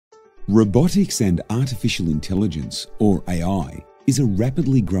Robotics and artificial intelligence, or AI, is a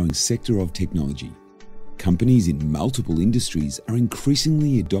rapidly growing sector of technology. Companies in multiple industries are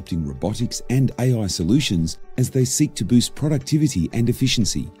increasingly adopting robotics and AI solutions as they seek to boost productivity and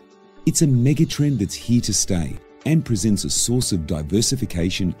efficiency. It's a megatrend that's here to stay and presents a source of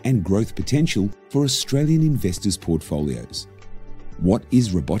diversification and growth potential for Australian investors' portfolios. What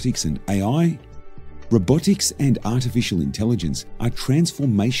is robotics and AI? Robotics and artificial intelligence are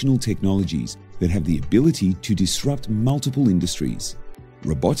transformational technologies that have the ability to disrupt multiple industries.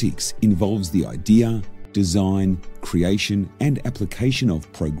 Robotics involves the idea, design, creation, and application of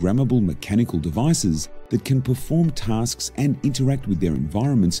programmable mechanical devices that can perform tasks and interact with their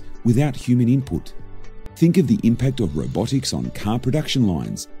environments without human input. Think of the impact of robotics on car production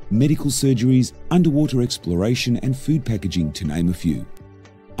lines, medical surgeries, underwater exploration, and food packaging, to name a few.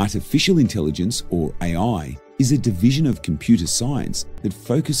 Artificial intelligence, or AI, is a division of computer science that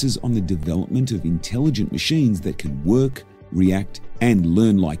focuses on the development of intelligent machines that can work, react, and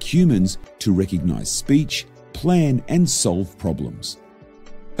learn like humans to recognize speech, plan, and solve problems.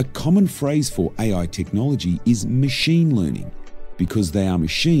 A common phrase for AI technology is machine learning, because they are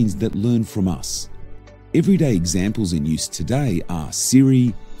machines that learn from us. Everyday examples in use today are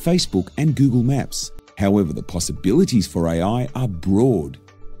Siri, Facebook, and Google Maps. However, the possibilities for AI are broad.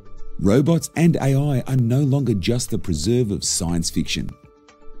 Robots and AI are no longer just the preserve of science fiction.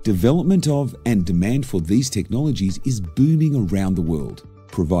 Development of and demand for these technologies is booming around the world,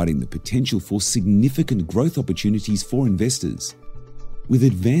 providing the potential for significant growth opportunities for investors. With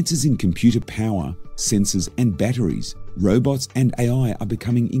advances in computer power, sensors, and batteries, robots and AI are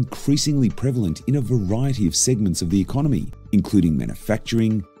becoming increasingly prevalent in a variety of segments of the economy, including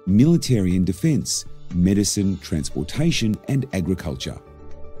manufacturing, military and defense, medicine, transportation, and agriculture.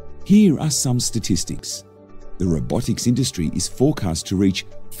 Here are some statistics. The robotics industry is forecast to reach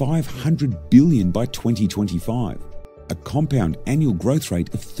 $500 billion by 2025, a compound annual growth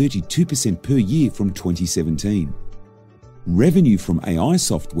rate of 32% per year from 2017. Revenue from AI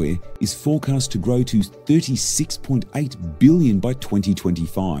software is forecast to grow to $36.8 billion by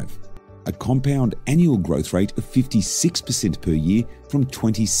 2025, a compound annual growth rate of 56% per year from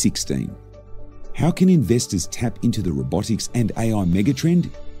 2016. How can investors tap into the robotics and AI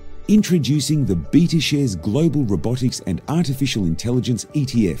megatrend? Introducing the BetaShares Global Robotics and Artificial Intelligence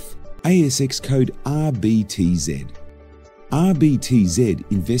ETF, ASX code RBTZ.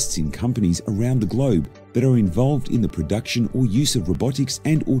 RBTZ invests in companies around the globe that are involved in the production or use of robotics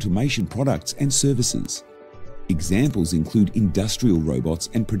and automation products and services. Examples include industrial robots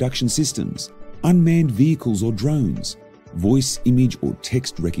and production systems, unmanned vehicles or drones, voice, image, or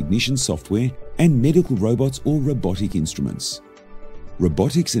text recognition software, and medical robots or robotic instruments.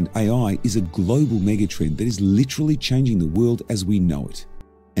 Robotics and AI is a global megatrend that is literally changing the world as we know it.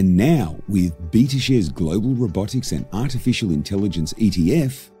 And now, with BetaShares Global Robotics and Artificial Intelligence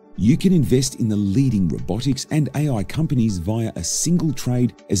ETF, you can invest in the leading robotics and AI companies via a single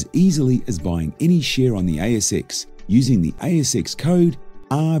trade as easily as buying any share on the ASX using the ASX code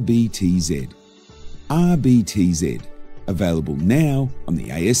RBTZ. RBTZ, available now on the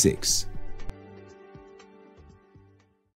ASX.